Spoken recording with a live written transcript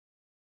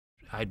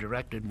I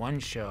directed one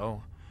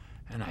show,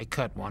 and I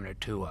cut one or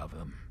two of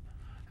them.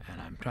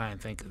 And I'm trying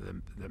to think of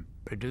the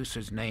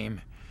producer's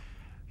name.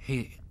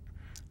 He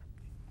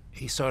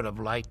sort of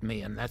liked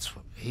me, and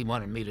he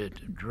wanted me to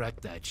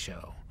direct that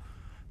show.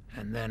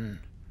 And then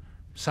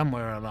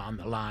somewhere along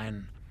the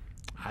line,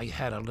 I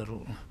had a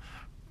little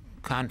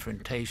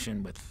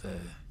confrontation with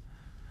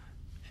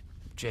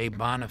Jay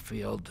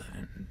Bonifield,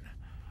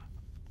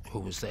 who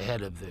was the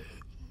head of the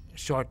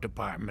short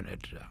department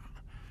at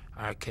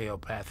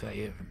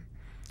Archaeopathy.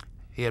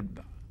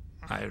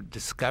 I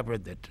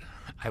discovered that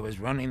I was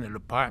running the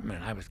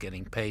department and I was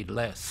getting paid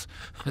less.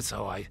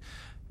 So I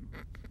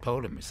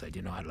told him, I said,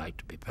 you know, I'd like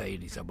to be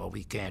paid. He said, well,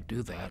 we can't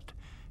do that.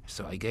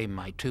 So I gave him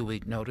my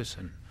 2-week notice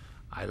and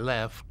I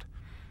left.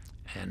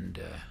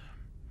 And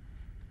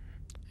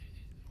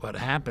what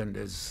happened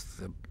is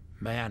the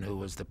man who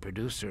was the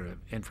producer of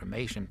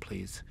Information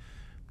Please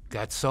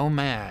got so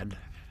mad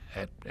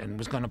and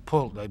was going to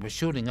pull. They were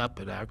shooting up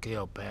at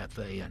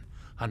Archaeopathy and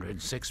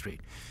 106th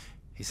Street.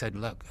 He said,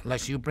 look,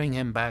 unless you bring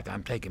him back,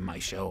 I'm taking my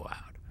show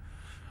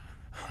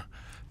out.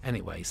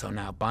 Anyway, so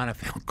now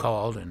Bonifield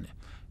called and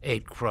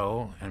ate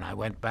crow, and I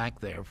went back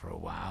there for a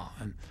while,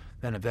 and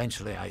then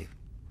eventually I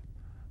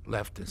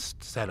left and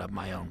set up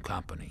my own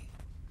company.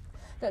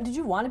 Now, did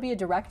you want to be a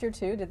director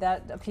too? Did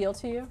that appeal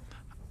to you?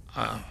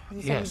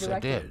 Yes, I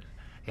did.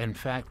 In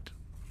fact,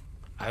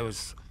 I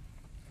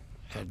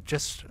had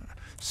just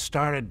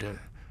started to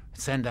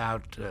send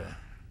out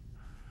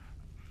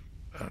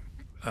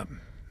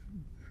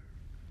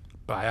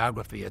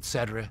biography,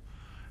 etc.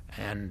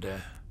 And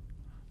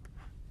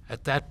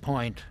at that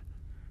point,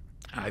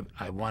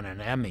 I won an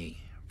Emmy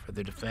for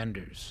The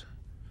Defenders.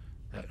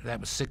 That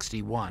was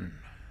 61,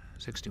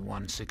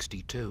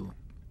 62.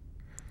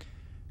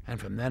 And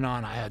from then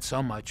on, I had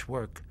so much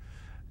work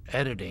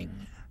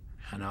editing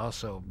and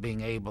also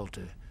being able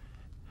to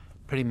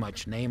pretty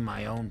much name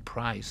my own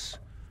price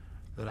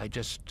that I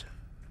just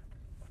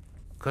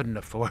couldn't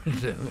afford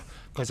to,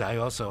 because I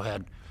also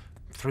had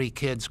 3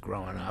 kids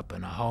growing up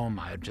in a home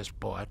I had just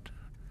bought.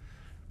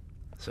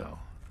 So,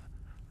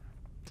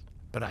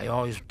 but I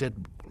always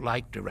did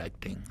like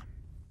directing.